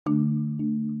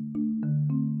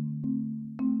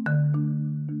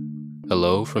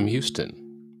Hello from Houston,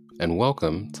 and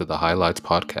welcome to the Highlights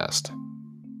Podcast.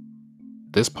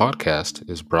 This podcast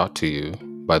is brought to you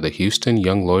by the Houston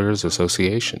Young Lawyers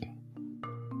Association.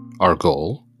 Our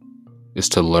goal is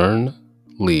to learn,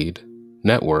 lead,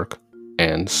 network,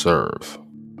 and serve.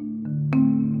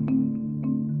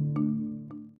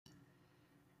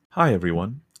 Hi,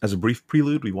 everyone. As a brief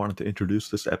prelude, we wanted to introduce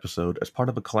this episode as part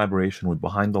of a collaboration with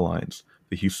Behind the Lines,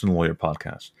 the Houston Lawyer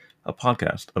Podcast, a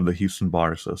podcast of the Houston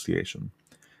Bar Association.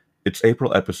 Its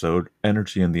April episode,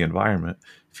 Energy and the Environment,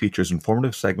 features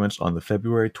informative segments on the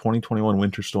February 2021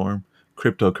 winter storm,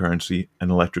 cryptocurrency,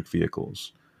 and electric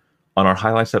vehicles. On our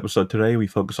highlights episode today, we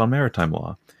focus on maritime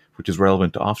law, which is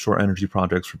relevant to offshore energy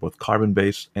projects for both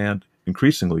carbon-based and,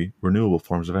 increasingly, renewable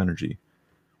forms of energy.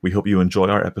 We hope you enjoy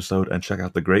our episode and check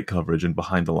out the great coverage in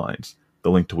Behind the Lines, the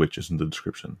link to which is in the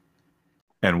description.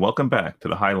 And welcome back to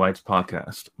the Highlights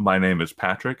Podcast. My name is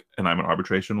Patrick, and I'm an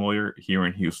arbitration lawyer here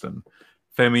in Houston.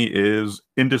 Femi is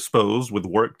indisposed with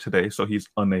work today, so he's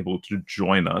unable to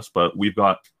join us, but we've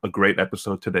got a great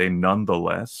episode today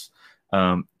nonetheless.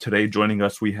 Today joining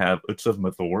us, we have Utsav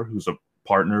Mathur, who's a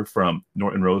partner from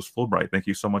Norton Rose Fulbright. Thank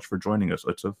you so much for joining us,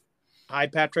 Utsav. Hi,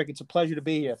 Patrick. It's a pleasure to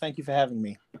be here. Thank you for having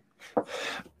me.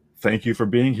 Thank you for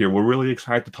being here. We're really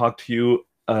excited to talk to you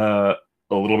a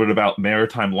little bit about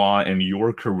maritime law and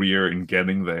your career in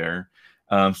getting there.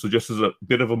 So just as a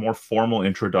bit of a more formal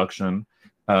introduction,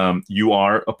 you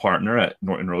are a partner at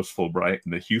Norton Rose Fulbright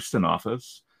in the Houston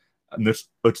office. And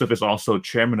Utsav is also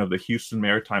chairman of the Houston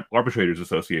Maritime Arbitrators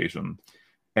Association.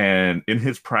 And in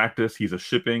his practice, he's a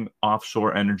shipping,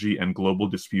 offshore energy, and global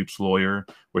disputes lawyer,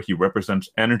 where he represents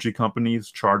energy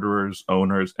companies, charterers,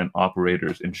 owners, and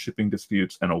operators in shipping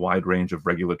disputes and a wide range of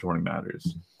regulatory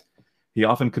matters. He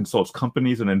often consults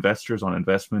companies and investors on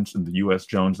investments in the U.S.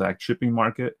 Jones Act shipping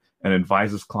market and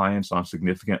advises clients on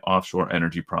significant offshore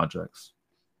energy projects.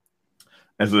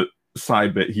 As a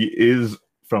side bit, he is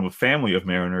from a family of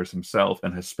mariners himself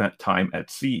and has spent time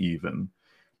at sea even.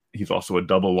 He's also a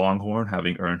double Longhorn,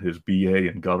 having earned his BA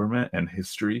in government and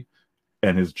history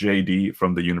and his JD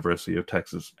from the University of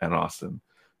Texas at Austin.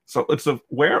 So,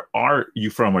 where are you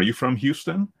from? Are you from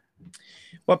Houston?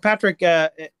 Well, Patrick,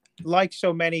 like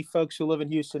so many folks who live in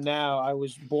Houston now, I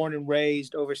was born and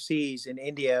raised overseas in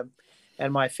India,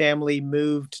 and my family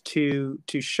moved to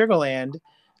Sugar Land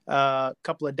a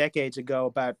couple of decades ago,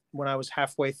 about when I was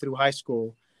halfway through high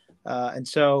school. And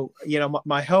so,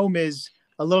 my home is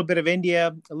a little bit of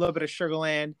India, a little bit of Sugar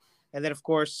Land. And then, of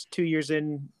course, 2 years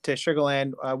into Sugar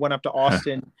Land, I went up to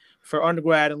Austin for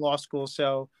undergrad and law school.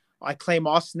 So I claim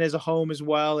Austin as a home as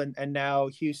well. And now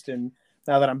Houston,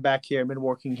 now that I'm back here, I've been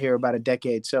working here about a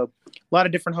decade. So a lot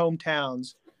of different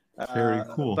hometowns. Very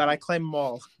cool. But I claim them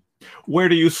all. Where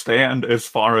do you stand as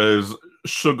far as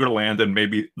Sugar Land and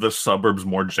maybe the suburbs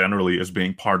more generally as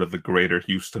being part of the greater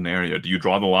Houston area? Do you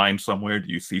draw the line somewhere?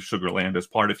 Do you see Sugar Land as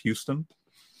part of Houston?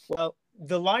 Well,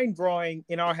 the line drawing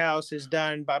in our house is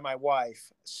done by my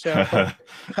wife. So,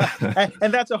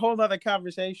 and that's a whole nother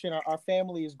conversation. Our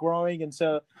family is growing. And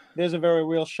so there's a very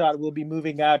real shot we'll be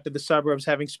moving out to the suburbs,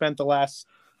 having spent the last,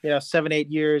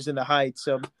 7-8 years in the Heights.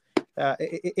 So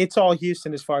it's all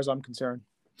Houston as far as I'm concerned.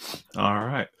 All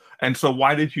right. And so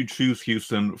why did you choose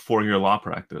Houston for your law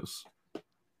practice?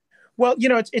 Well,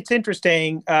 it's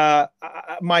interesting.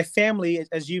 My family,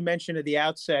 as you mentioned at the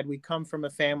outset, we come from a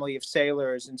family of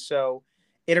sailors. And so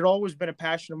it had always been a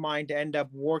passion of mine to end up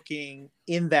working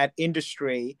in that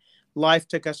industry. Life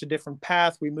took us a different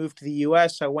path. We moved to the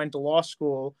U.S. I went to law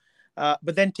school.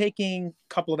 But then taking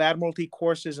a couple of admiralty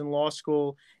courses in law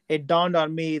school, it dawned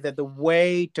on me that the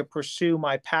way to pursue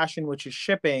my passion, which is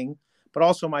shipping, but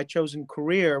also my chosen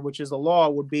career, which is the law,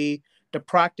 would be to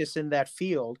practice in that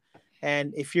field.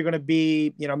 And if you're going to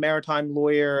be, a maritime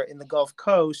lawyer in the Gulf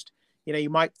Coast,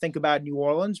 you might think about New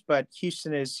Orleans, but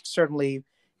Houston is certainly,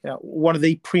 one of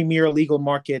the premier legal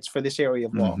markets for this area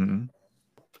of law.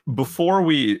 Mm-hmm. Before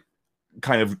we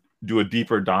kind of do a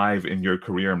deeper dive in your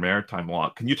career in maritime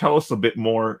law, can you tell us a bit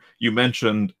more? You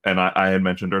mentioned, and I had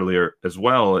mentioned earlier as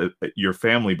well, your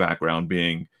family background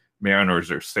being mariners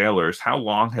or sailors. How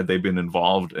long had they been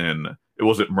involved in,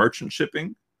 was it merchant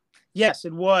shipping? Yes,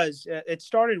 it was. It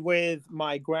started with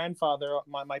my grandfather,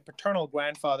 my paternal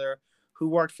grandfather, who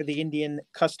worked for the Indian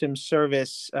Customs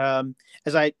Service.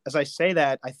 As I say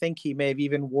that, I think he may have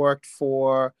even worked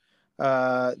for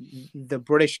the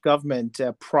British government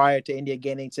prior to India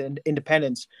gaining its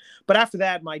independence. But after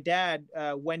that, my dad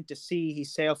went to sea. He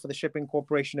sailed for the Shipping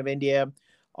Corporation of India,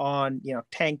 on,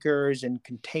 tankers and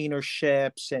container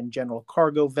ships and general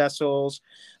cargo vessels.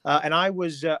 And I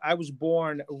was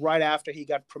born right after he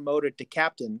got promoted to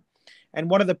captain. And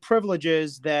one of the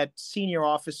privileges that senior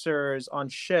officers on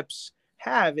ships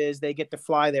have is they get to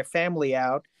fly their family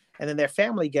out, and then their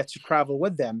family gets to travel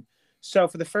with them. So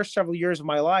for the first several years of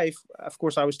my life, of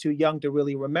course, I was too young to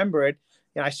really remember it.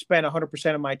 I spent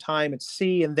 100% of my time at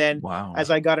sea. And then Wow. as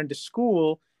I got into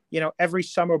school, every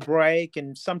summer break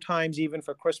and sometimes even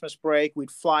for Christmas break,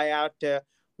 we'd fly out to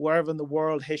wherever in the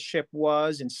world his ship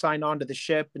was and sign on to the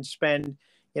ship and spend,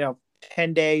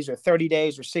 10 days or 30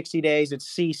 days or 60 days at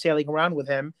sea sailing around with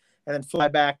him, and then fly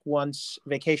back once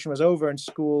vacation was over and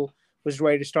school was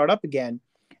ready to start up again.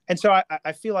 And so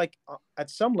I feel like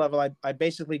at some level, I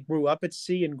basically grew up at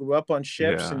sea and grew up on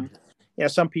ships. Yeah.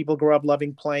 And, some people grew up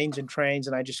loving planes and trains,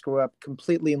 and I just grew up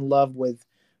completely in love with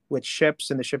ships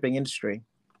and the shipping industry.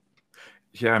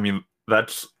 Yeah, I mean,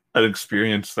 that's an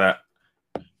experience that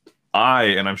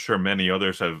and I'm sure many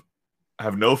others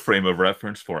have no frame of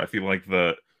reference for. I feel like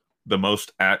the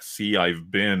most at sea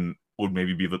I've been would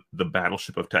maybe be the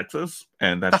Battleship of Texas,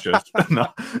 and that's just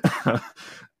not.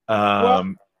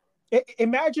 Well,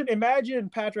 imagine,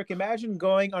 Patrick, imagine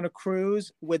going on a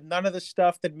cruise with none of the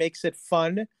stuff that makes it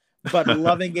fun, but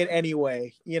loving it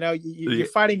anyway. You're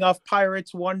fighting off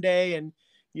pirates one day, and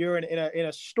you're in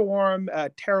a storm, a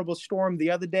terrible storm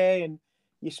the other day, and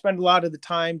you spend a lot of the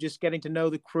time just getting to know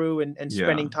the crew and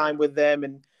spending time with them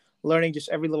and learning just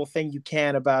every little thing you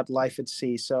can about life at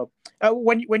sea. So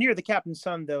when you're the captain's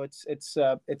son, though, it's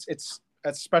a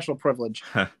special privilege.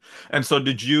 And so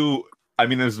did you, I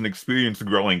mean, as an experience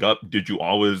growing up, did you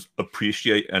always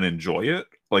appreciate and enjoy it?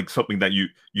 Like something that you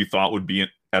thought would be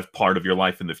as part of your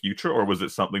life in the future? Or was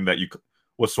it something that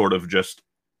was sort of just,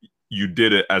 you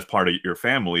did it as part of your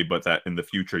family, but that in the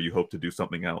future you hope to do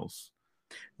something else?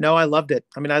 No, I loved it.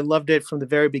 I mean, I loved it from the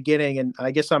very beginning. And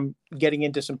I guess I'm getting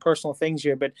into some personal things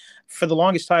here, but for the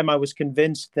longest time, I was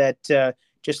convinced that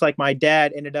just like my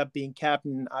dad ended up being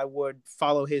captain, I would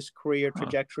follow his career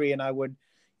trajectory, and I would,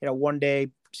 one day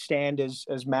stand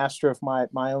as master of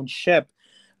my own ship.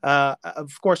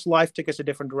 Of course, life took us a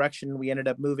different direction. We ended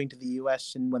up moving to the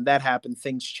U.S., and when that happened,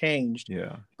 things changed.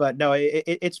 Yeah. But no,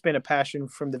 it's been a passion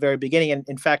from the very beginning. And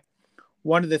in fact,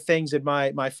 one of the things that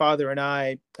my father and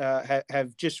I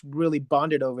have just really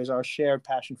bonded over is our shared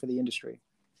passion for the industry.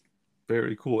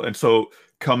 Very cool. And so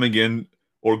coming in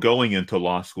or going into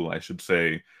law school, I should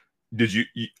say, did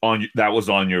that was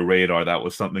on your radar? That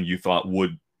was something you thought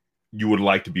you would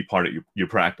like to be part of your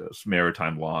practice,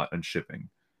 maritime law and shipping?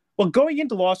 Well, going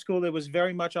into law school, it was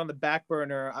very much on the back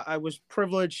burner. I was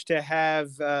privileged to have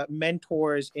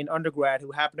mentors in undergrad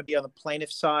who happened to be on the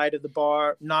plaintiff side of the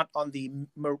bar, not on the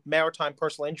maritime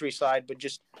personal injury side, but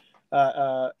just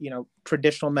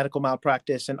traditional medical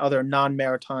malpractice and other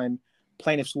non-maritime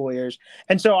plaintiffs lawyers.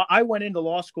 And so I went into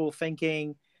law school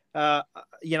thinking, I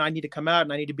need to come out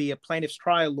and I need to be a plaintiff's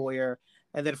trial lawyer.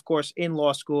 And then, of course, in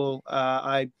law school,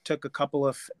 I took a couple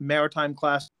of maritime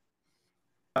classes.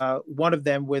 One of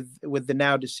them with the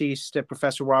now deceased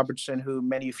Professor Robertson, who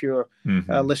many of your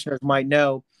listeners might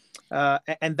know.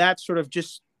 And that sort of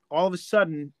just all of a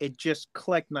sudden it just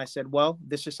clicked, and I said, well,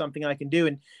 this is something I can do.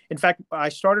 And in fact, I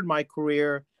started my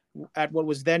career at what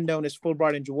was then known as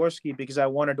Fulbright and Jaworski because I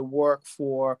wanted to work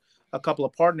for a couple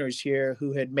of partners here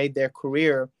who had made their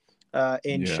career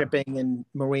in shipping and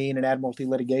marine and admiralty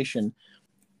litigation.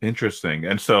 Interesting.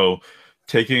 And so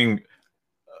taking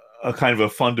a kind of a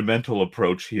fundamental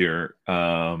approach here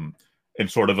in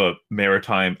sort of a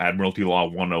maritime admiralty law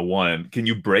 101, can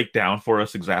you break down for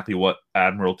us exactly what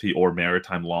admiralty or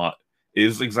maritime law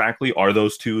is exactly? Are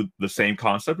those two the same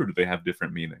concept, or do they have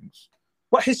different meanings?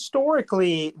 Well,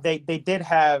 historically, they did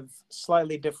have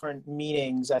slightly different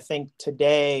meanings. I think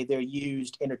today they're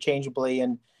used interchangeably,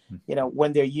 and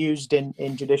when they're used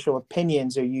in judicial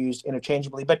opinions, they're used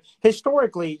interchangeably. But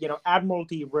historically,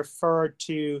 admiralty referred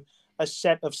to a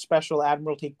set of special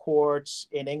admiralty courts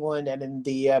in England and in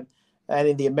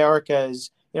the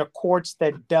Americas, courts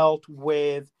that dealt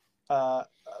with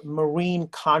marine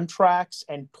contracts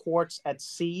and torts at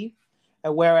sea,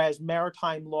 whereas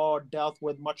maritime law dealt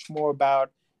with much more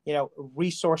about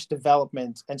resource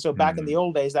development. And so back in the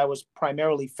old days, that was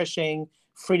primarily fishing,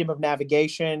 freedom of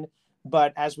navigation.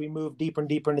 But as we moved deeper and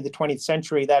deeper into the 20th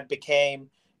century, that became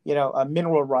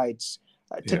mineral rights.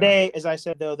 Today, as I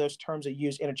said, though, those terms are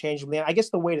used interchangeably. And I guess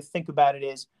the way to think about it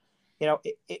is,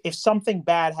 if something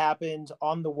bad happens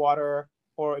on the water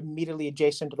or immediately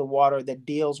adjacent to the water that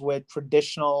deals with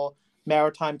traditional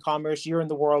maritime commerce, you're in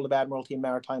the world of admiralty and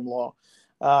maritime law.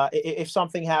 If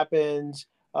something happens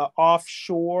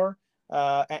offshore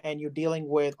and you're dealing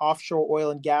with offshore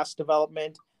oil and gas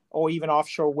development or even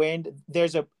offshore wind,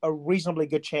 there's a reasonably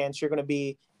good chance you're going to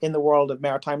be in the world of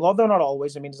maritime law, though not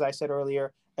always. I mean, as I said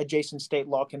earlier, adjacent state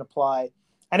law can apply.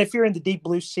 And if you're in the deep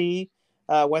blue sea,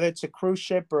 whether it's a cruise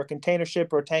ship or a container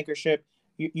ship or a tanker ship,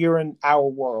 you're in our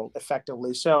world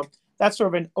effectively. So that's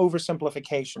sort of an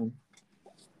oversimplification.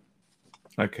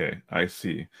 Okay, I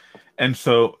see. And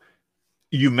so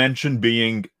you mentioned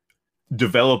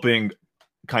developing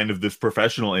kind of this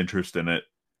professional interest in it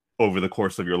over the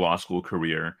course of your law school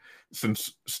career.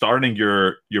 Since starting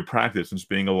your practice, since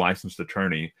being a licensed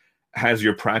attorney, has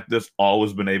your practice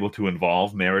always been able to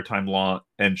involve maritime law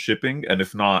and shipping? And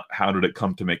if not, how did it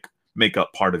come to make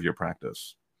up part of your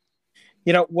practice?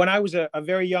 You know, when I was a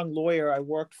very young lawyer, I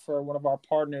worked for one of our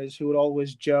partners who would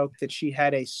always joke that she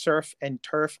had a surf and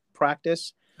turf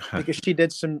practice because she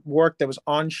did some work that was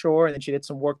onshore and then she did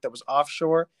some work that was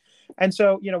offshore. And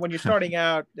so, you know, when you're starting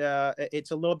out, it's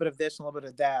a little bit of this and a little bit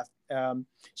of that.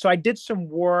 So I did some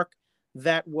work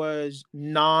that was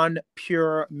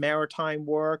non-pure maritime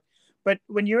work. But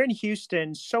when you're in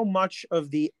Houston, so much of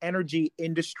the energy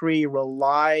industry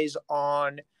relies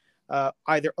on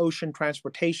either ocean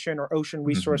transportation or ocean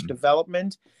resource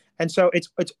development. And so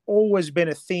it's always been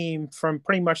a theme from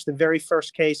pretty much the very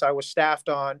first case I was staffed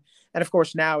on. And of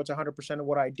course, now it's 100% of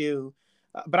what I do.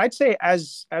 But I'd say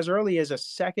as early as a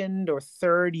second or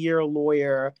third year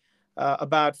lawyer,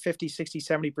 about 50, 60,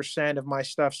 70% of my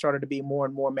stuff started to be more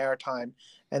and more maritime.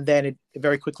 And then it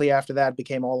very quickly after that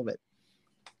became all of it.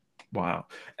 Wow.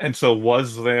 And so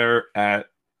was there at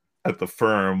the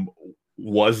firm,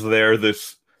 was there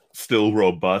this still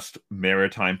robust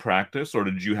maritime practice, or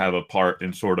did you have a part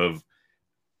in sort of,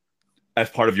 as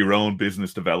part of your own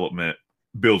business development,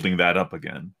 building that up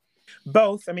again?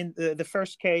 Both. I mean, the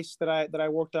first case that I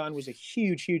worked on was a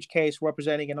huge case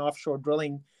representing an offshore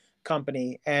drilling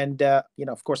company. And, you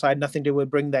know, of course, I had nothing to do with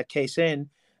bringing that case in.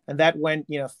 And that went,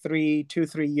 you know, 3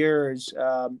 years.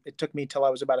 It took me till I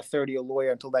was about a third year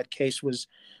lawyer until that case was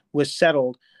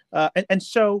settled. And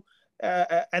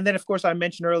then, of course, I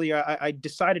mentioned earlier, I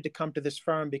decided to come to this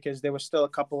firm because there was still a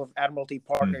couple of Admiralty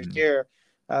partners here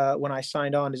when I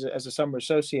signed on as a summer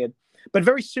associate. But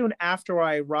very soon after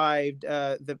I arrived,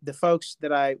 the folks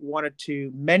that I wanted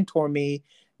to mentor me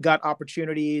got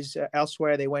opportunities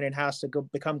elsewhere. They went in-house to go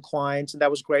become clients, and that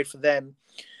was great for them.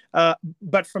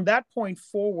 But from that point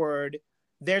forward,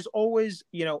 there's always,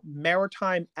 you know,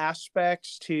 maritime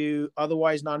aspects to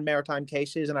otherwise non-maritime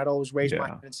cases. And I'd always raise my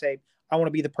hand and say, I want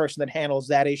to be the person that handles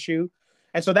that issue.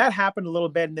 And so that happened a little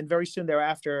bit. And then very soon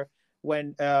thereafter,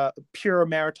 when pure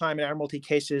maritime and Admiralty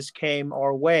cases came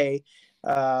our way,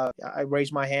 I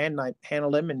raised my hand and I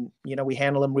handled them. And, you know, we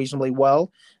handled them reasonably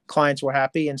well. Clients were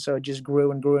happy. And so it just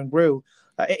grew and grew and grew.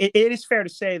 It is fair to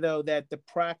say, though, that the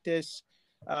practice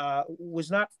was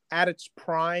not at its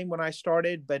prime when I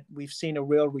started, but we've seen a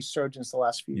real resurgence the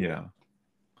last few years.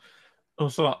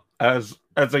 Also, as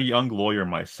a young lawyer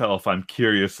myself, I'm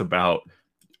curious about,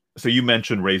 so you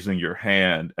mentioned raising your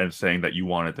hand and saying that you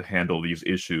wanted to handle these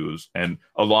issues and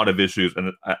a lot of issues.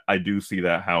 And I do see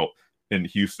that how in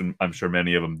Houston, I'm sure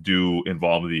many of them do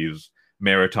involve these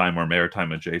maritime or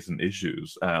maritime adjacent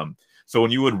issues. So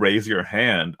when you would raise your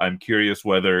hand, I'm curious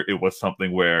whether it was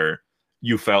something where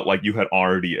you felt like you had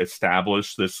already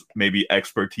established this maybe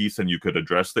expertise and you could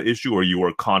address the issue, or you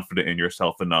were confident in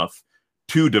yourself enough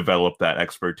to develop that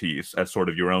expertise as sort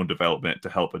of your own development to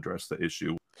help address the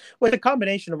issue? Well, a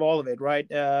combination of all of it, right?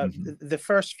 The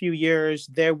first few years,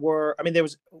 there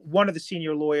was one of the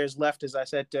senior lawyers left, as I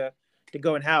said, to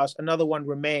go in-house. Another one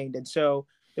remained. And so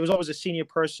there was always a senior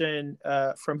person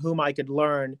from whom I could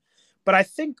learn. But I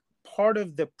think part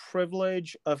of the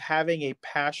privilege of having a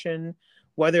passion,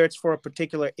 whether it's for a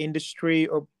particular industry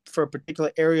or for a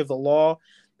particular area of the law,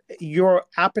 your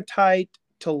appetite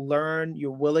to learn,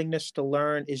 your willingness to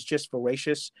learn is just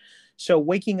voracious. So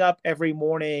waking up every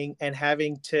morning and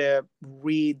having to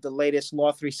read the latest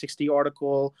Law 360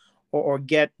 article or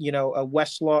get, you know, a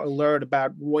Westlaw alert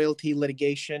about royalty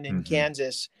litigation in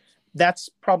Kansas, that's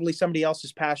probably somebody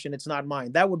else's passion. It's not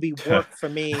mine. That would be work for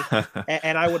me.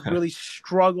 And I would really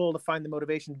struggle to find the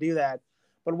motivation to do that.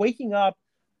 But waking up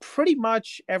pretty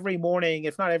much every morning,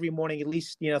 if not every morning, at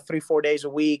least, you know, 3-4 days a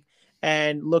week,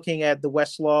 and looking at the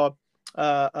Westlaw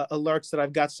alerts that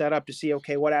I've got set up to see,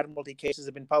 okay, what Admiralty cases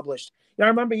have been published. You know, I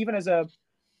remember even as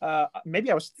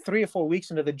maybe I was 3 or 4 weeks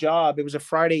into the job, it was a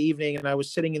Friday evening and I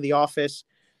was sitting in the office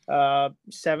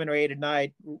 7 or 8 at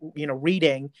night, you know,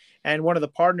 reading. And one of the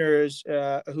partners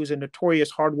who's a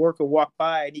notorious hard worker walked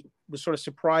by, and he was sort of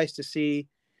surprised to see,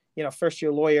 you know, first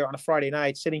year lawyer on a Friday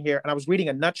night sitting here. And I was reading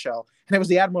a nutshell, and it was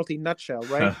the Admiralty nutshell,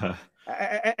 right?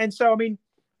 And so, I mean,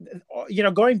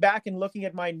 going back and looking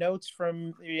at my notes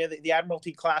from the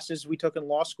Admiralty classes we took in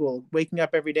law school, waking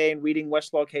up every day and reading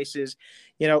Westlaw cases,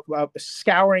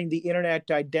 scouring the internet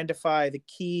to identify the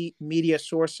key media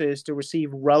sources to receive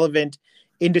relevant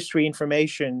industry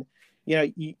information.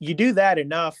 You do that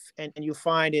enough, and you'll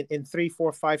find in 3,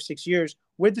 4, 5, 6 years,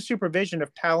 with the supervision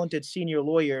of talented senior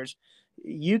lawyers,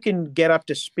 you can get up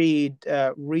to speed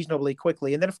reasonably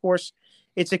quickly. And then, of course,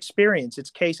 it's experience. It's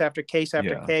case after case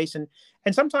after case. And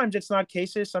sometimes it's not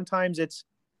cases. Sometimes it's,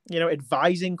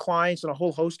 advising clients on a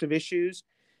whole host of issues.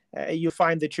 You'll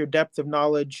find that your depth of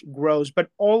knowledge grows. But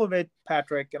all of it,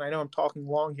 Patrick, and I know I'm talking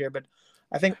long here, but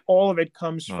I think all of it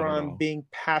comes from being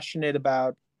passionate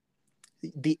about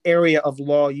the area of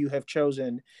law you have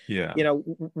chosen.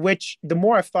 Which the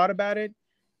more I've thought about it,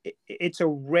 it's a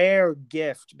rare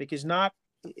gift, because not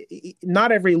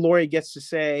every lawyer gets to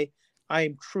say, I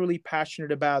am truly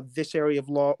passionate about this area of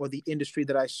law or the industry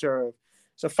that I serve.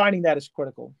 So finding that is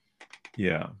critical.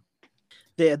 Yeah.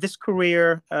 This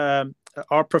career,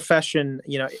 our profession,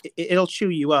 it'll chew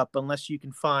you up unless you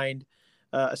can find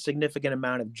a significant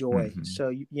amount of joy. Mm-hmm.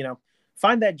 So,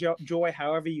 find that joy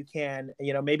however you can.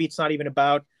 Maybe it's not even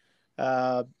about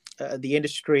the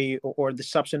industry or the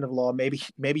substantive law. Maybe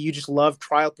you just love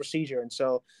trial procedure, and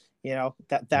so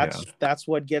that's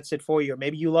what gets it for you. Or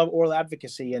maybe you love oral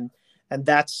advocacy, and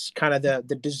that's kind of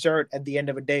the dessert at the end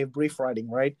of a day of brief writing,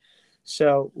 right?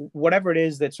 So whatever it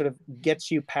is that sort of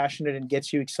gets you passionate and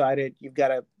gets you excited, you've got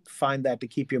to find that to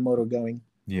keep your motor going.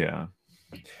 Yeah.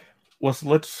 Well, so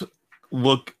let's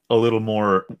look a little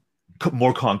more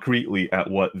concretely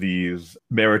at what these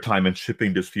maritime and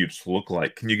shipping disputes look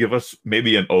like. Can you give us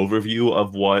maybe an overview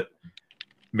of what,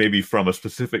 maybe from a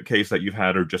specific case that you've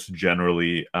had, or just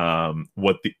generally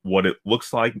what it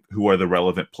looks like? Who are the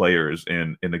relevant players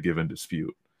in a given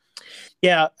dispute?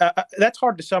 Yeah, that's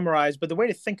hard to summarize, but the way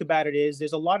to think about it is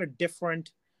there's a lot of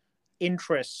different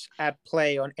interests at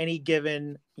play on any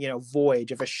given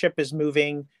voyage. If a ship is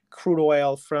moving crude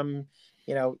oil from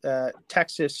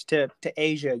Texas to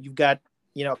Asia, you've got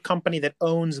a company that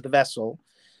owns the vessel.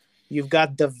 You've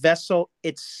got the vessel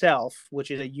itself,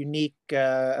 which is a unique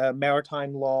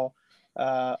maritime law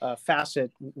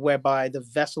facet, whereby the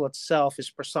vessel itself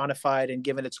is personified and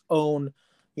given its own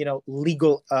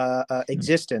legal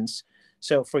existence.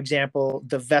 So, for example,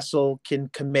 the vessel can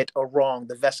commit a wrong.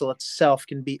 The vessel itself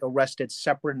can be arrested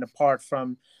separate and apart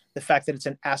from the fact that it's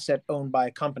an asset owned by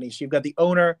a company. So you've got the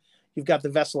owner, you've got the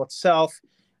vessel itself,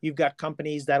 you've got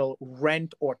companies that'll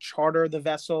rent or charter the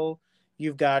vessel,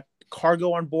 you've got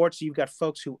cargo on board, so you've got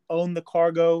folks who own the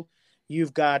cargo,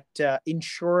 you've got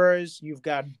insurers, you've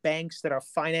got banks that are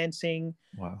financing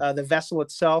the vessel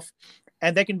itself.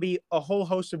 And there can be a whole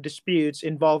host of disputes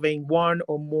involving one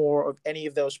or more of any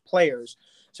of those players.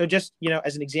 So just,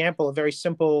 as an example, a very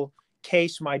simple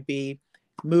case might be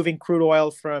moving crude oil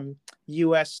from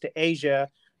US to Asia.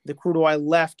 The crude oil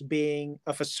left being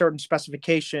of a certain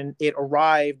specification, it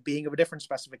arrived being of a different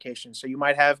specification. So you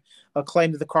might have a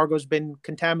claim that the cargo has been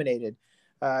contaminated.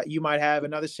 You might have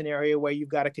another scenario where you've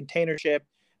got a container ship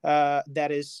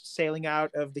that is sailing out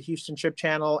of the Houston Ship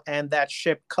Channel, and that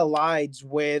ship collides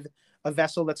with a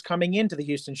vessel that's coming into the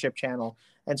Houston Ship Channel.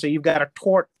 And so you've got a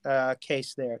tort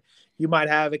case there. You might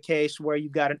have a case where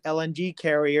you've got an LNG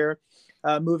carrier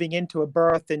moving into a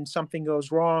berth and something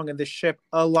goes wrong and the ship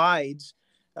allides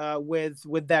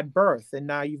with that berth. And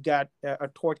now you've got a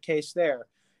tort case there.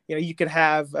 You could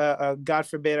have, God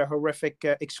forbid, a horrific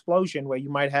explosion where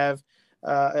you might have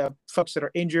folks that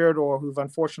are injured or who've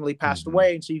unfortunately passed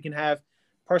away. And so you can have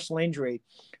personal injury.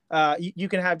 You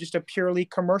can have just a purely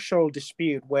commercial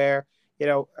dispute where,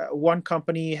 one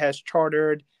company has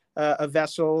chartered a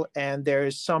vessel and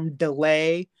there's some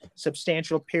delay,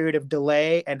 substantial period of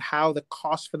delay, and how the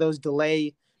costs for those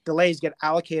delays get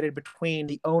allocated between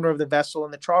the owner of the vessel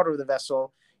and the charter of the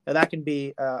vessel. That can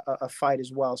be a fight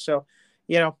as well. So,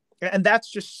 and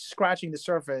that's just scratching the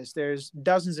surface. There's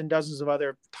dozens and dozens of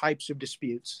other types of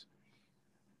disputes.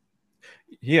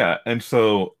 Yeah. And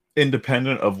so,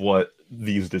 independent of what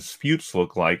these disputes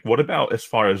look like, what about as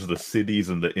far as the cities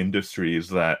and the industries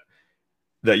that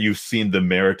you've seen the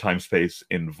maritime space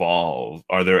involve?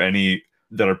 Are there any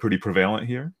that are pretty prevalent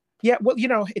here? Yeah, well,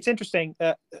 it's interesting.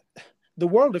 The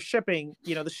world of shipping,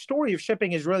 the story of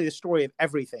shipping is really the story of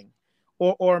everything,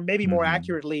 or maybe more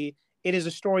accurately, it is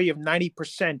a story of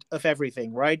 90% of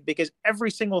everything, right? Because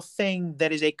every single thing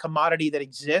that is a commodity that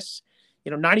exists,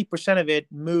 90% of it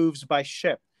moves by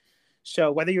ship.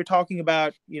 So whether you're talking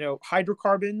about,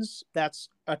 hydrocarbons, that's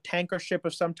a tanker ship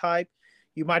of some type.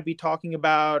 You might be talking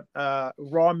about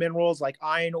raw minerals like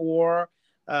iron ore,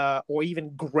 or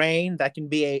even grain. That can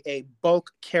be a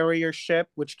bulk carrier ship,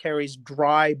 which carries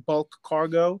dry bulk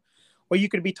cargo. Or you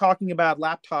could be talking about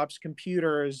laptops,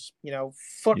 computers,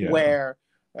 footwear,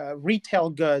 retail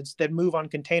goods that move on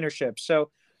container ships.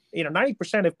 So,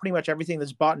 90% of pretty much everything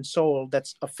that's bought and sold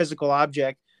that's a physical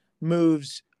object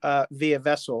moves via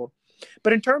vessel.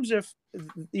 But in terms of,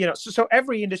 so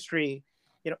every industry,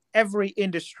 every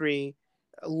industry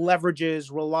leverages,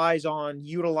 relies on,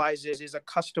 utilizes, is a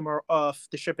customer of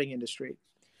the shipping industry.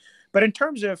 But in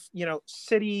terms of,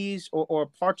 cities or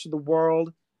parts of the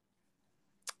world,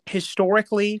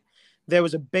 historically, there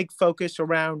was a big focus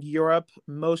around Europe.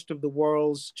 Most of the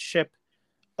world's ship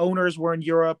owners were in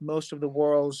Europe. Most of the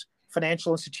world's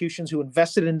financial institutions who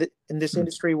invested in this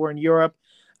industry were in Europe.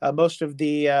 Most of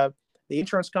the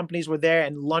insurance companies were there,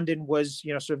 and London was,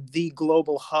 sort of the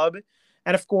global hub.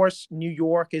 And of course, New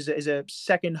York is a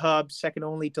second hub, second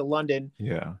only to London.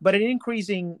 Yeah. But in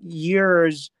increasing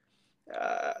years,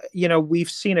 we've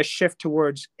seen a shift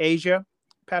towards Asia,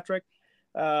 Patrick.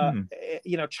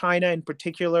 China in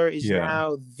particular is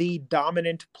now the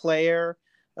dominant player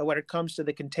when it comes to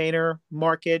the container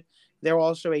market. They're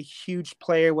also a huge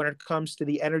player when it comes to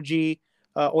the energy,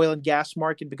 oil and gas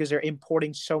market, because they're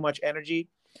importing so much energy.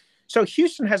 So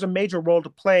Houston has a major role to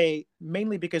play,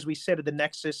 mainly because we sit at the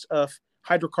nexus of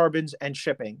hydrocarbons and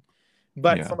shipping.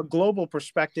 But from a global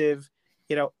perspective,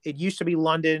 it used to be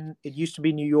London, it used to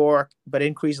be New York, but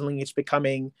increasingly it's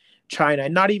becoming China,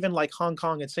 and not even like Hong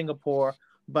Kong and Singapore,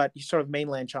 but sort of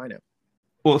mainland China.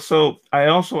 Well, so I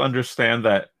also understand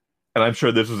that, and I'm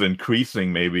sure this is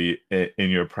increasing maybe in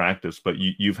your practice, but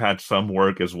you've had some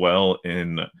work as well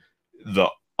in the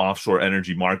offshore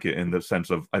energy market, in the sense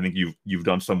of, I think you've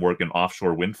done some work in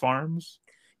offshore wind farms.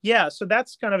 Yeah, so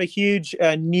that's kind of a huge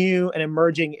new and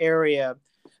emerging area.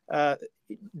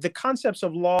 The concepts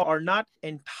of law are not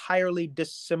entirely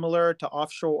dissimilar to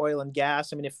offshore oil and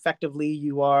gas. I mean, effectively,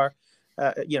 you are,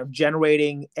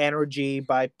 generating energy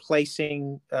by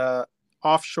placing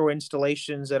offshore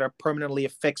installations that are permanently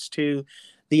affixed to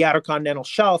the Outer Continental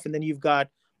Shelf, and then you've got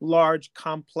large,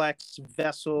 complex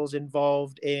vessels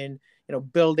involved in,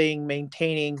 building,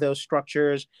 maintaining those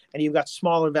structures, and you've got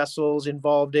smaller vessels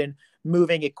involved in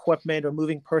moving equipment or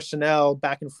moving personnel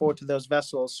back and forth to those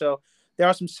vessels. So there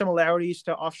are some similarities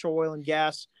to offshore oil and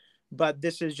gas, but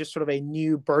this is just sort of a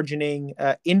new burgeoning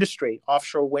industry.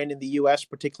 Offshore wind in the U.S.,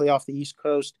 particularly off the East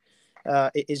Coast,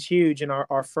 is huge, and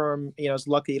our firm, is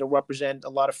lucky to represent a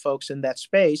lot of folks in that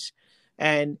space.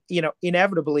 And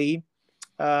inevitably,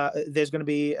 there's going to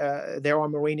be there are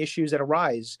marine issues that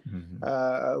arise,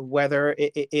 whether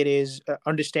it is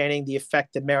understanding the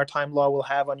effect that maritime law will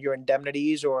have on your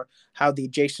indemnities, or how the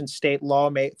adjacent state law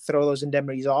may throw those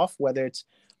indemnities off, whether it's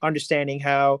understanding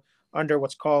how, under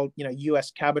what's called,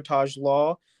 U.S. cabotage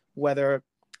law, whether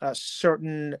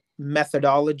certain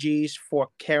methodologies for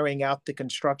carrying out the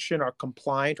construction are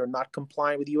compliant or not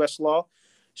compliant with U.S. law.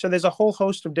 So there's a whole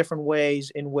host of different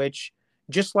ways in which,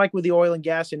 just like with the oil and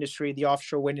gas industry, the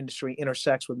offshore wind industry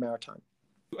intersects with maritime.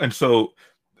 And so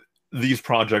these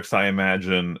projects, I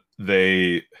imagine,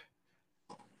 they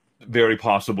very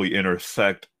possibly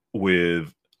intersect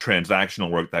with transactional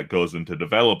work that goes into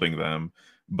developing them.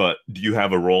 But do you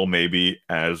have a role, maybe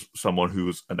as someone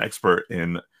who's an expert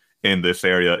in this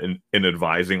area, in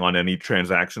advising on any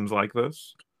transactions like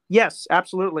this? Yes,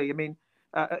 absolutely. I mean,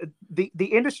 the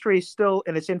industry is still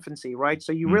in its infancy, right?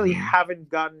 So you really haven't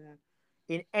gotten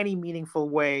in any meaningful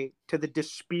way to the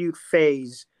dispute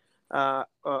phase of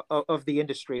the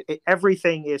industry.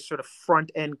 Everything is sort of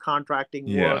front-end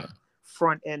contracting work,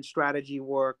 front-end strategy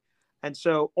work. And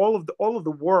so all of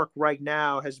the work right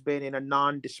now has been in a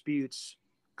non-disputes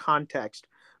context.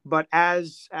 But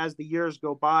as the years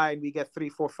go by and we get 3,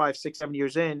 4, 5, 6, 7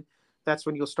 years in, that's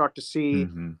when you'll start to see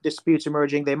disputes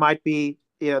emerging. They might be,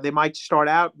 they might start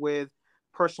out with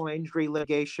personal injury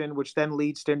litigation, which then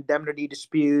leads to indemnity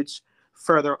disputes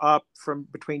further up from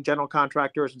between general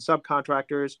contractors and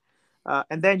subcontractors.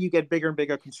 And then you get bigger and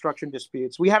bigger construction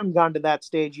disputes. We haven't gone to that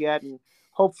stage yet. And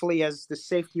hopefully, as the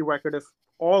safety record of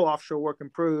all offshore work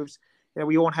improves,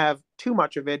 we won't have too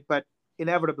much of it, but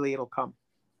inevitably it'll come.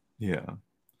 Yeah.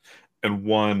 And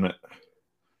one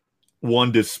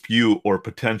dispute or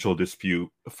potential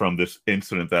dispute from this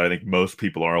incident that I think most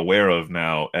people are aware of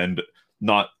now, and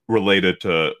not related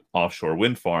to offshore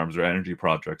wind farms or energy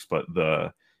projects, but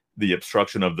the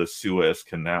obstruction of the Suez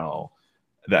Canal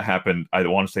that happened, I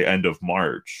want to say, end of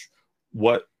March.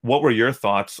 What were your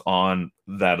thoughts on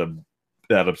that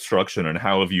obstruction, and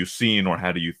how have you seen, or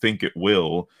how do you think it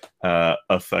will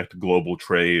affect global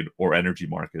trade or energy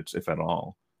markets, if at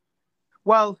all?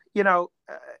 Well,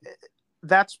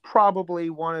 that's probably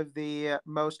one of the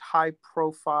most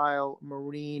high-profile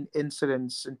marine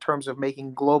incidents in terms of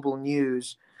making global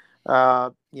news.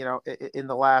 In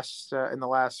the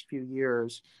last few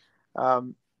years.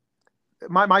 Um,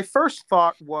 my first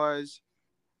thought was,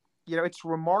 it's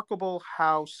remarkable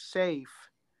how safe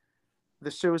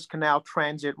the Suez Canal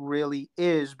transit really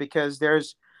is, because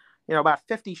there's, about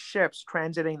 50 ships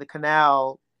transiting the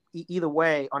canal either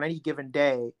way on any given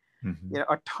day. Mm-hmm.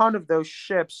 A ton of those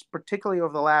ships, particularly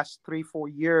over the last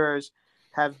 3-4 years,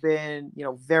 have been,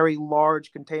 very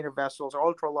large container vessels or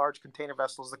ultra large container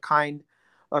vessels, the kind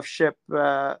of ship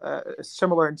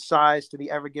similar in size to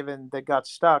the Ever Given that got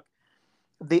stuck.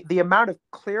 The amount of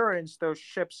clearance those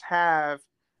ships have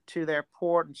to their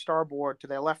port and starboard, to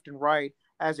their left and right,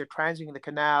 as they're transiting the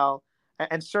canal,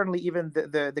 and certainly even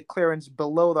the clearance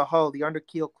below the hull, the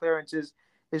underkeel clearance is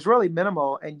really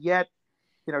minimal. And yet,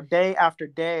 day after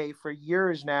day for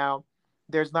years now,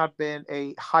 there's not been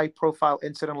a high-profile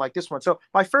incident like this one. So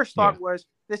my first thought was,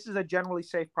 this is a generally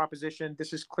safe proposition.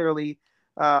 This is clearly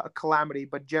a calamity,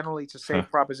 but generally it's a safe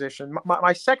proposition.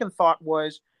 My second thought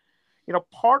was,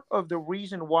 part of the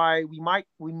reason why we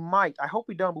might, I hope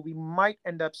we don't, but we might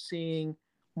end up seeing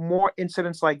more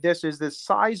incidents like this is the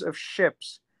size of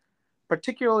ships,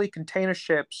 particularly container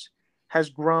ships, has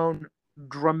grown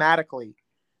dramatically.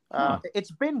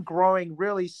 It's been growing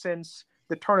really since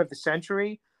the turn of the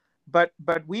century, but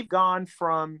we've gone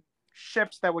from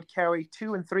ships that would carry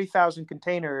 2,000 and 3,000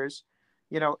 containers,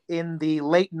 in the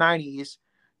late 90s,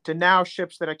 to now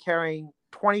ships that are carrying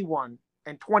 21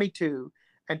 and 22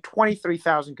 and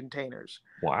 23,000 containers.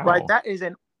 Wow. Right? That is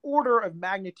an order of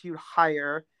magnitude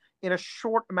higher in a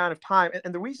short amount of time.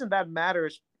 And the reason that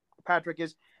matters, Patrick,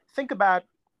 is think about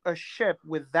a ship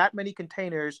with that many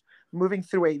containers moving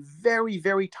through a very,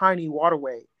 very tiny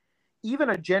waterway. Even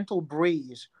a gentle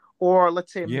breeze, or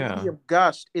let's say a medium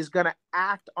gust, is going to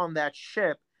act on that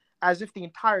ship as if the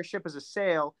entire ship is a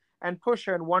sail and push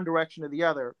her in one direction or the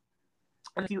other.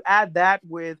 And if you add that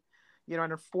with, an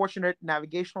unfortunate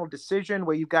navigational decision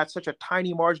where you've got such a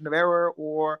tiny margin of error,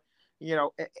 or,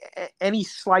 any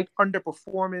slight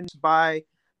underperformance by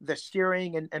the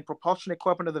steering and propulsion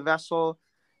equipment of the vessel,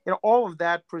 all of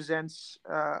that presents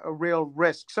a real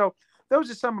risk. So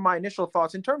those are some of my initial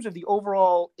thoughts. In terms of the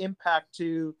overall impact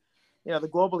to, the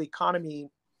global economy,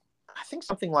 I think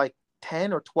something like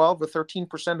 10 or 12 or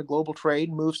 13% of global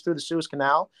trade moves through the Suez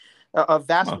Canal. A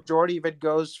vast majority of it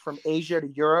goes from Asia to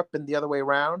Europe and the other way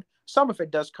around. Some of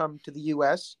it does come to the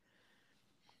U.S.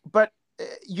 But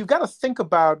you've got to think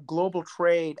about global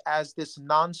trade as this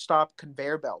nonstop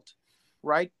conveyor belt,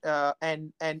 right?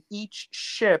 And each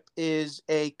ship is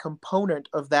a component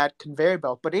of that conveyor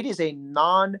belt, but it is a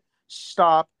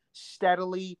non-stop,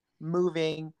 steadily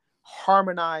moving,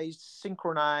 harmonized,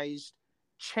 synchronized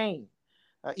chain.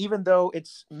 Even though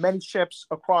it's many ships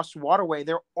across waterway,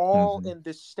 they're all in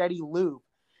this steady loop.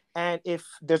 And if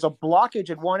there's a blockage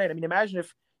at one end, I mean, imagine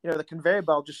if, the conveyor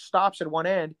belt just stops at one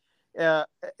end,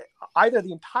 either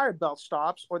the entire belt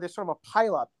stops or there's sort of a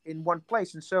pileup in one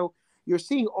place. And so you're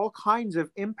seeing all kinds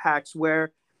of impacts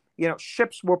where,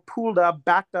 ships were pooled up,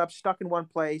 backed up, stuck in one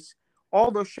place. All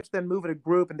those ships then move in a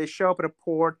group and they show up at a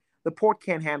port. The port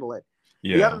can't handle it.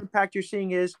 Yeah. The other impact you're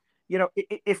seeing is,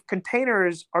 if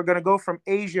containers are going to go from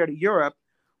Asia to Europe,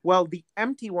 well, the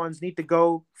empty ones need to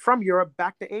go from Europe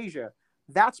back to Asia.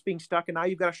 That's being stuck, and now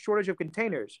you've got a shortage of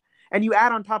containers. And you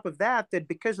add on top of that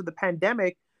because of the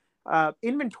pandemic,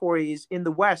 inventories in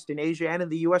the West, in Asia and in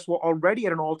the US, were already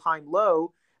at an all-time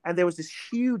low, and there was this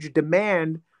huge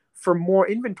demand for more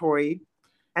inventory.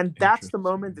 And that's the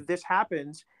moment that this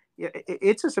happens.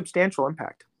 It's a substantial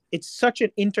impact. It's such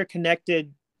an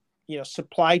interconnected,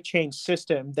 supply chain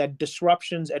system that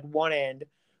disruptions at one end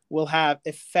will have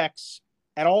effects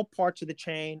at all parts of the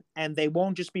chain, and they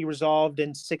won't just be resolved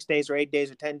in 6 days or 8 days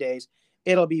or 10 days.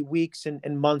 It'll be weeks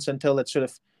and months until it sort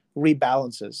of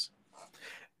rebalances.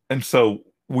 And so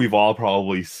we've all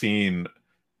probably seen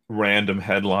random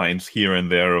headlines here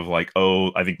and there of like,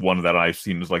 I think one that I've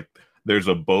seen is like, there's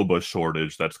a boba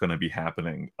shortage that's going to be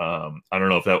happening. I don't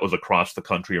know if that was across the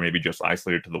country or maybe just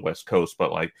isolated to the West Coast,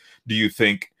 but like, do you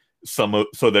think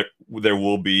there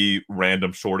will be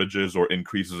random shortages or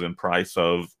increases in price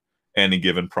of any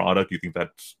given product? Do you think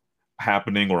that's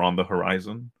happening or on the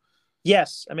horizon?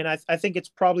 Yes. I mean, I think it's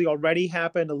probably already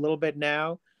happened a little bit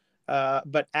now.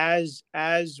 But as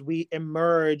we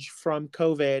emerge from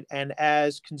COVID and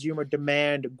as consumer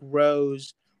demand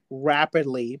grows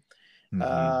rapidly,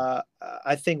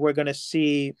 I think we're going to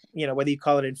see, whether you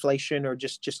call it inflation or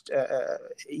just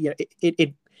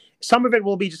some of it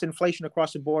will be just inflation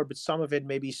across the board, but some of it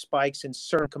may be spikes in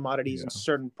certain commodities and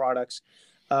certain products.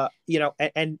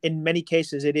 and in many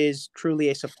cases, it is truly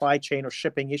a supply chain or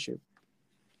shipping issue.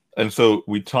 And so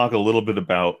we talk a little bit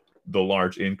about the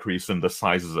large increase in the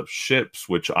sizes of ships,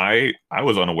 which I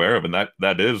was unaware of, and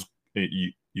that is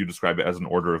you describe it as an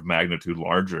order of magnitude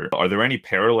larger. Are there any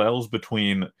parallels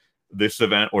between this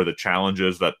event or the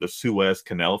challenges that the Suez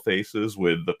Canal faces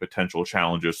with the potential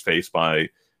challenges faced by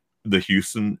the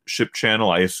Houston ship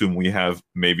channel? I assume we have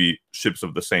maybe ships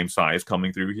of the same size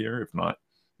coming through here, if not,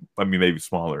 I mean, maybe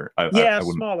smaller.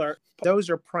 Smaller. Those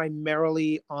are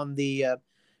primarily on the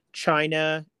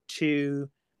China to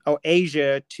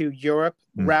Asia to Europe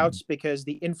routes, because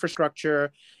the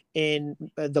infrastructure in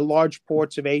the large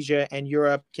ports of Asia and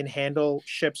Europe can handle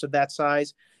ships of that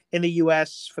size. In the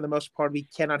US, for the most part, we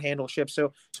cannot handle ships.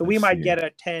 So we might get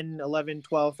a 10, 11,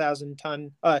 12,000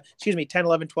 ton, 10,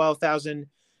 11, 12,000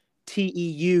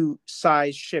 TEU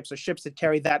size ships, so ships that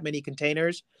carry that many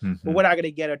containers. But we're not going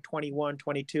to get a 21,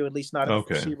 22, at least not in the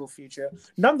foreseeable future.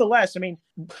 Nonetheless, I mean,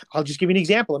 I'll just give you an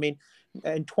example. I mean,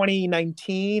 in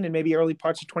 2019 and maybe early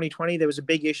parts of 2020, there was a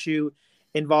big issue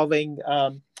involving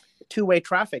two-way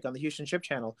traffic on the Houston Ship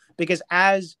Channel, because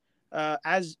as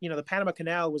you know, the Panama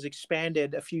Canal was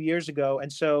expanded a few years ago,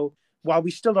 and so while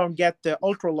we still don't get the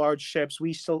ultra large ships,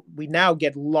 we now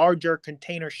get larger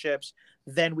container ships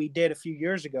than we did a few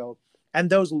years ago, and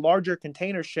those larger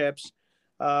container ships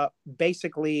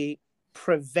basically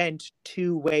prevent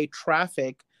two-way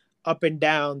traffic up and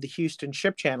down the Houston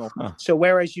Ship Channel. So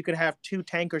whereas you could have two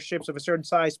tanker ships of a certain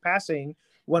size passing,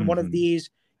 when one of these,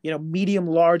 medium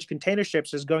large container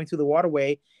ships is going through the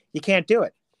waterway, you can't do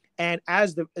it. And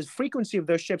as frequency of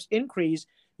those ships increase,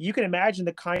 you can imagine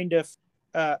the kind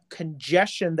of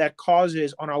congestion that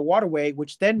causes on our waterway,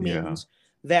 which then means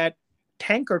that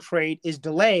tanker trade is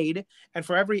delayed. And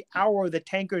for every hour the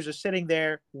tankers are sitting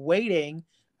there waiting,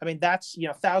 I mean, that's,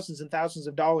 thousands and thousands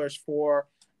of dollars for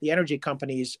the energy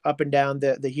companies up and down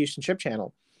the Houston Ship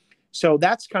Channel. So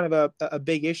that's kind of a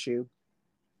big issue.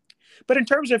 But in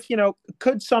terms of,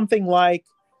 could something like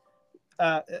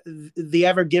the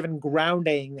Ever Given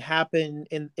grounding happen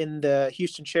in the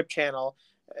Houston Ship Channel?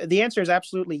 The answer is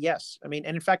absolutely yes. I mean,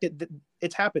 and in fact,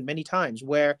 it's happened many times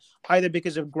where either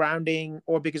because of grounding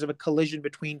or because of a collision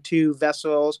between two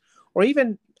vessels, or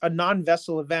even a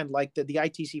non-vessel event like the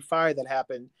ITC fire that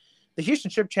happened, the Houston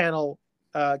Ship Channel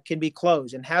can be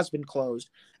closed and has been closed,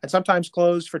 and sometimes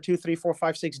closed for 2, 3, 4,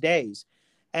 5, 6 days.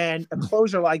 And a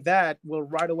closure like that will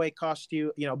right away cost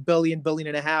you, $1 billion, $1.5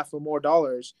 billion or more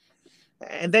dollars.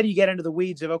 And then you get into the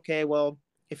weeds of, okay, well,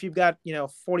 if you've got,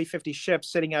 40, 50 ships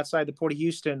sitting outside the Port of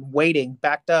Houston waiting,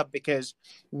 backed up because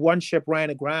one ship ran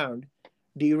aground,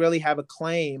 do you really have a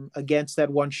claim against that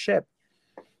one ship?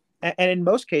 And in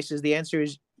most cases, the answer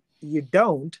is you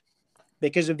don't,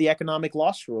 because of the economic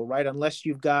loss rule, right? Unless if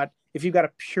you've got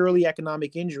a purely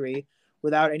economic injury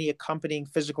without any accompanying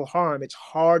physical harm, it's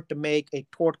hard to make a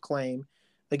tort claim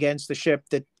against the ship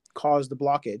that caused the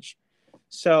blockage.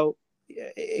 So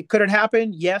could it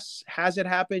happen? Yes. Has it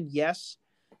happened? Yes.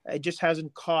 It just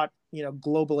hasn't caught,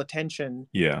 global attention.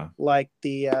 Like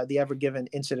the Ever Given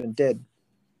incident did.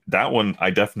 That one I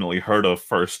definitely heard of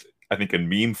first, I think in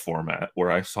meme format,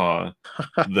 where I saw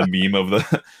the meme of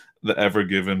the Ever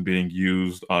Given being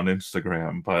used on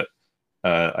Instagram. But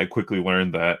I quickly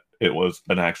learned that it was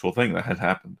an actual thing that had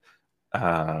happened.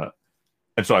 And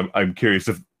so I'm curious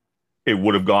if it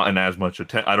would have gotten as much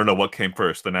attention. I don't know what came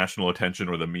first, the national attention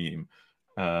or the meme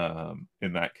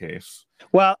in that case.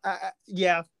 Well,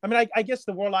 yeah. I mean, I guess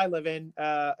the world I live in,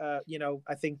 I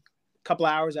think a couple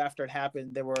of hours after it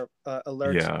happened, there were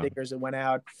alerts and stickers that went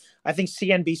out. I think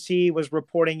CNBC was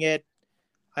reporting it.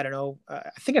 I don't know.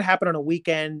 I think it happened on a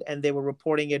weekend, and they were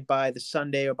reporting it by the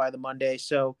Sunday or by the Monday.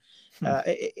 So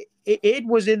it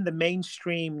was in the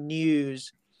mainstream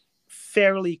news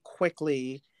fairly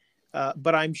quickly,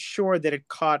 but I'm sure that it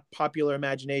caught popular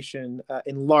imagination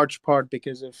in large part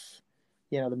because of,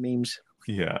 the memes.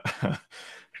 Yeah.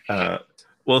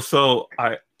 Well, so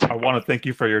I want to thank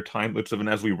you for your time, Lutsev. And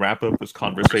as we wrap up this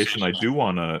conversation, I do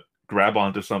want to grab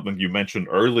onto something you mentioned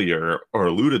earlier or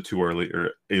alluded to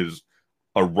earlier, is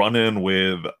a run-in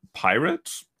with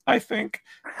pirates, I think.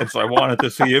 And so I wanted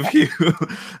to see if you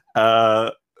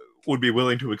would be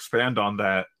willing to expand on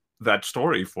that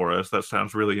story for us. That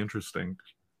sounds really interesting.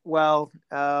 Well,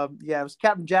 it was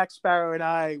Captain Jack Sparrow and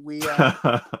I. We,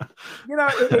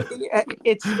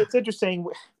 it's interesting.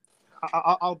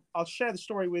 I'll share the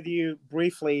story with you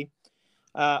briefly.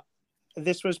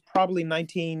 This was probably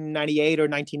 1998 or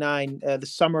 99, the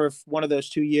summer of one of those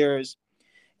 2 years.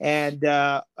 And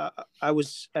I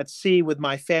was at sea with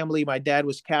my family. My dad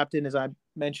was captain, as I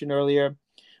mentioned earlier.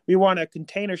 We were on a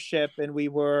container ship, and we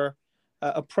were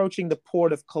approaching the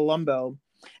port of Colombo.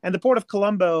 And the port of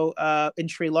Colombo in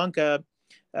Sri Lanka,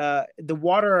 the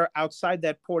water outside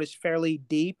that port is fairly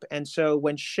deep. And so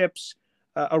when ships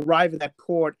arrive at that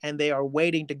port and they are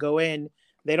waiting to go in,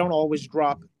 they don't always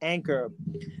drop anchor.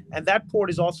 And that port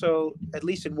is also, at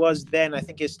least it was then, I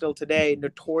think is still today,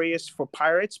 notorious for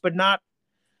pirates, but not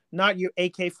your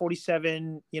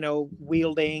AK-47,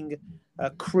 wielding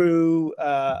crew,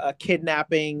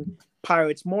 kidnapping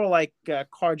pirates, more like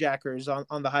carjackers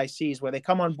on the high seas, where they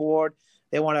come on board,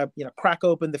 they want to, crack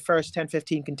open the first 10,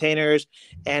 15 containers.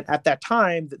 And at that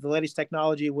time, the latest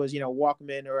technology was,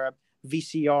 Walkman or a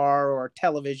VCR or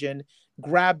television.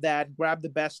 Grab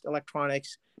the best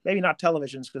electronics, maybe not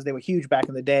televisions because they were huge back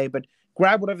in the day, but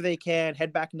grab whatever they can,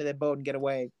 head back into their boat and get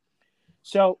away.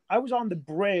 So I was on the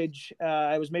bridge.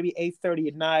 It was maybe 8:30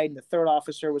 at night, and the third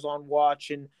officer was on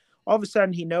watch. And all of a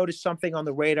sudden, he noticed something on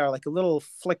the radar, like a little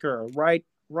flicker, right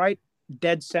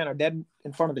dead center, dead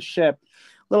in front of the ship,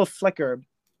 little flicker.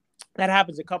 That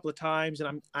happens a couple of times, and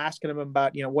I'm asking him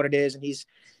about what it is, and he's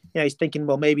thinking,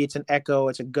 well, maybe it's an echo,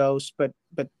 it's a ghost, but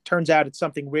turns out it's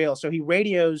something real. So he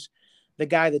radios the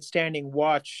guy that's standing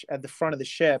watch at the front of the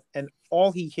ship, and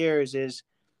all he hears is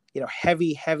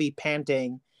heavy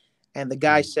panting. And the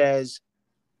guy says,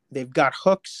 they've got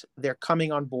hooks, they're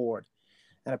coming on board.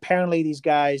 And apparently these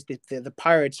guys, the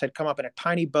pirates, had come up in a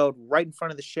tiny boat right in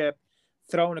front of the ship,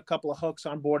 throwing a couple of hooks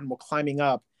on board, and were climbing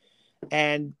up.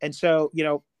 And so,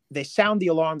 they sound the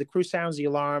alarm, the crew sounds the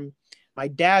alarm. My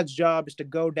dad's job is to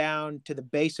go down to the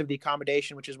base of the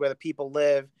accommodation, which is where the people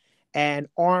live, and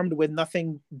armed with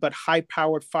nothing but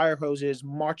high-powered fire hoses,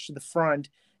 march to the front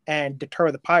and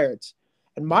deter the pirates.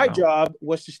 And my job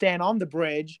was to stand on the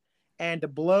bridge and to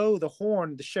blow the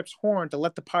horn, the ship's horn, to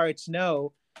let the pirates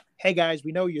know, hey, guys,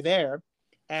 we know you're there.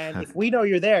 And if we know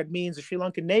you're there, it means the Sri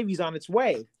Lankan Navy's on its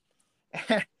way.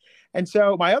 And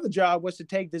so my other job was to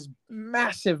take this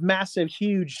massive,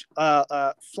 huge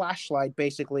flashlight,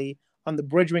 basically, on the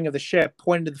bridge wing of the ship,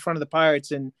 pointed to the front of the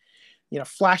pirates, and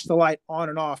flash the light on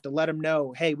and off to let them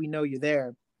know, hey, we know you're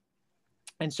there.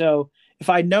 And so if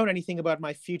I'd known anything about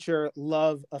my future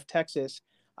love of Texas,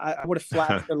 I would have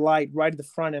flashed the light right at the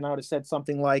front, and I would have said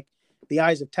something like, the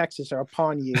eyes of Texas are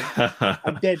upon you.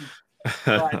 I didn't.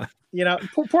 But,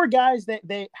 poor guys,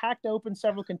 they hacked open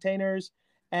several containers,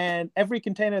 and every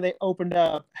container they opened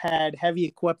up had heavy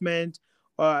equipment,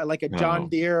 like a John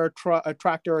Deere a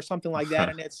tractor or something like that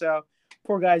in it. So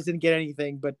poor guys didn't get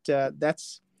anything, but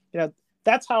that's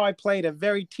how I played a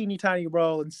very teeny tiny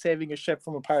role in saving a ship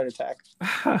from a pirate attack.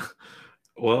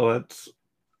 Well, that's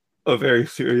a very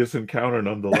serious encounter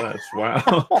nonetheless.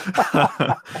 Wow.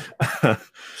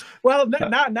 Well,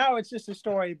 now it's just a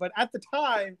story, but at the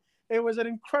time it was an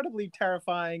incredibly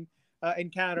terrifying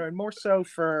encounter, and more so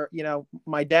for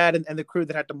my dad and the crew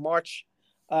that had to march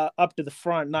up to the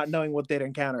front, not knowing what they'd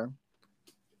encounter.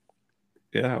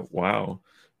 Yeah, wow.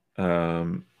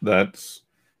 That's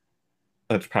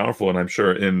powerful, and I'm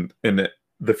sure in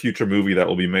the future movie that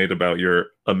will be made about your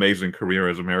amazing career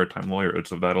as a maritime lawyer,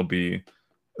 so that'll be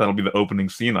the opening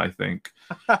scene, I think.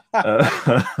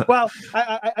 Well,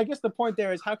 I guess the point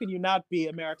there is, how can you not be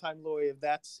a maritime lawyer if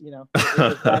that's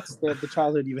if that's the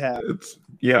childhood you have? It's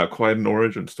quite an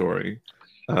origin story.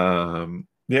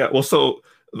 Well, so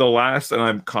the last, and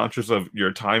I'm conscious of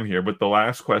your time here, but the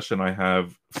last question I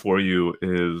have for you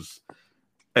is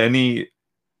any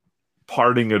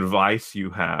parting advice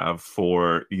you have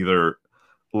for either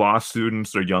law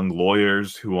students or young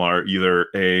lawyers who are either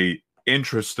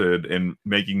interested in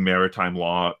making maritime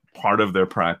law part of their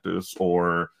practice,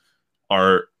 or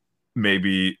are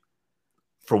maybe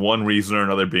for one reason or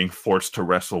another being forced to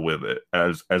wrestle with it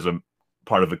as a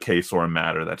part of a case or a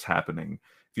matter that's happening.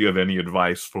 If you have any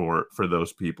advice for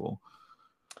those people.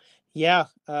 Yeah.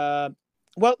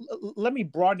 Well, let me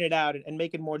broaden it out and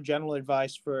make it more general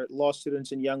advice for law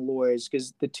students and young lawyers,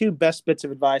 because the two best bits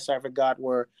of advice I ever got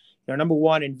were, number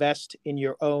one, invest in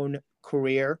your own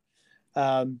career.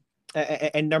 And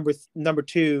number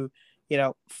two,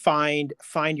 find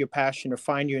your passion or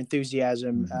find your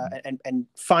enthusiasm, and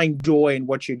find joy in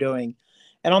what you're doing.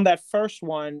 And on that first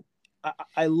one,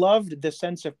 I loved the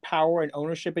sense of power and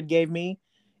ownership it gave me.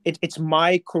 It's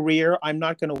my career. I'm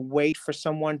not going to wait for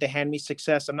someone to hand me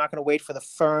success. I'm not going to wait for the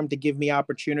firm to give me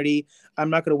opportunity.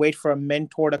 I'm not going to wait for a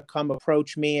mentor to come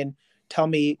approach me and tell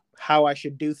me how I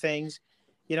should do things.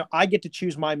 I get to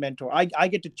choose my mentor. I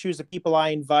get to choose the people I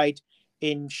invite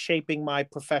in shaping my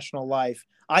professional life.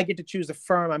 I get to choose the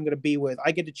firm I'm going to be with.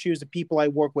 I get to choose the people I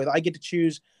work with. I get to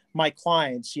choose my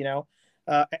clients,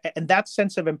 and that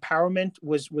sense of empowerment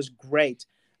was great.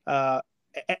 And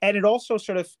it also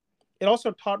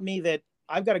taught me that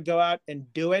I've got to go out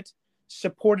and do it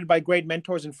supported by great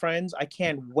mentors and friends, I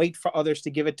can't wait for others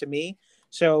to give it to me.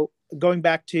 So going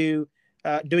back to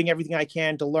doing everything I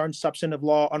can to learn substantive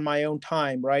law on my own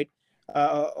time, right?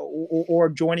 Or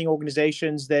joining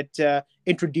organizations that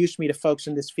introduce me to folks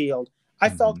in this field. I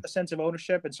felt a sense of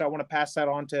ownership, and so I want to pass that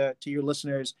on to your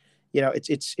listeners. You know,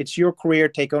 it's your career.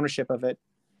 Take ownership of it.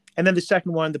 And then the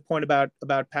second one, the point about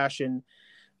passion.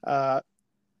 I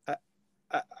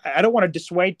don't want to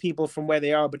dissuade people from where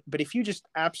they are, but if you just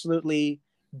absolutely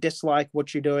dislike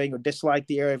what you're doing or dislike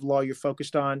the area of law you're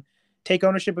focused on, take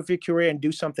ownership of your career and do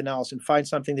something else and find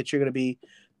something that you're going to be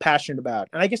passionate about.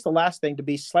 And I guess the last thing, to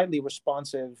be slightly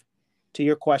responsive to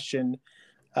your question,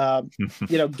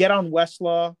 get on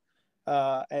Westlaw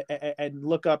and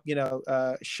look up,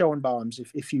 Schoenbaum's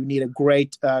if you need a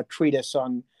great treatise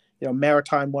on,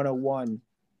 Maritime 101.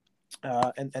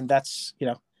 And that's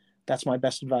my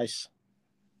best advice.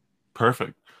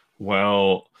 Perfect.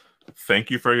 Well,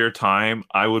 thank you for your time.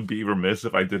 I would be remiss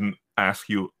if I didn't ask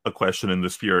you a question in the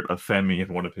spirit of Femi,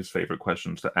 and one of his favorite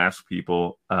questions to ask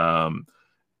people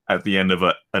at the end of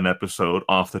an episode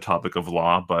off the topic of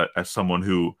law. But as someone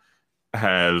who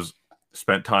has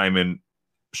spent time in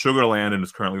Sugar Land and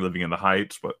is currently living in the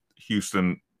Heights, but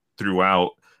Houston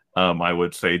throughout, I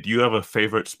would say, do you have a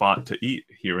favorite spot to eat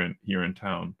here in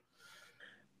town?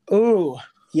 Oh,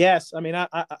 yes. I mean,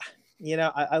 I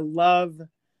love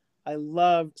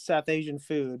South Asian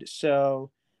food.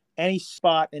 So any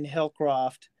spot in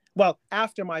Hillcroft, well,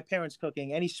 after my parents'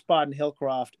 cooking, any spot in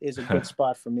Hillcroft is a good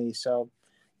spot for me. So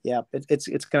yeah, it's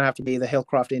going to have to be the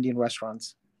Hillcroft Indian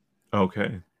restaurants.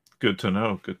 Okay. Good to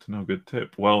know. Good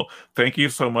tip. Well, thank you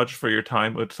so much for your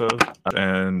time, Utsav,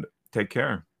 and take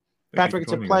care. Patrick,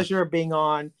 it's a pleasure being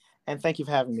on, and thank you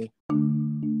for having me.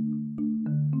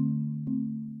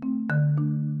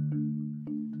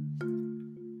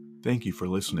 Thank you for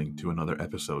listening to another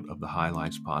episode of the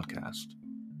Highlights Podcast,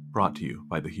 brought to you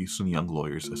by the Houston Young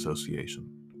Lawyers Association.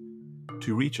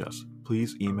 To reach us,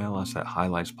 please email us at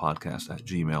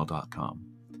highlightspodcast@gmail.com.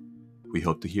 We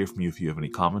hope to hear from you if you have any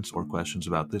comments or questions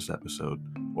about this episode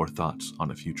or thoughts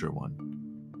on a future one.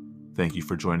 Thank you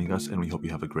for joining us, and we hope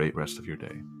you have a great rest of your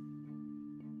day.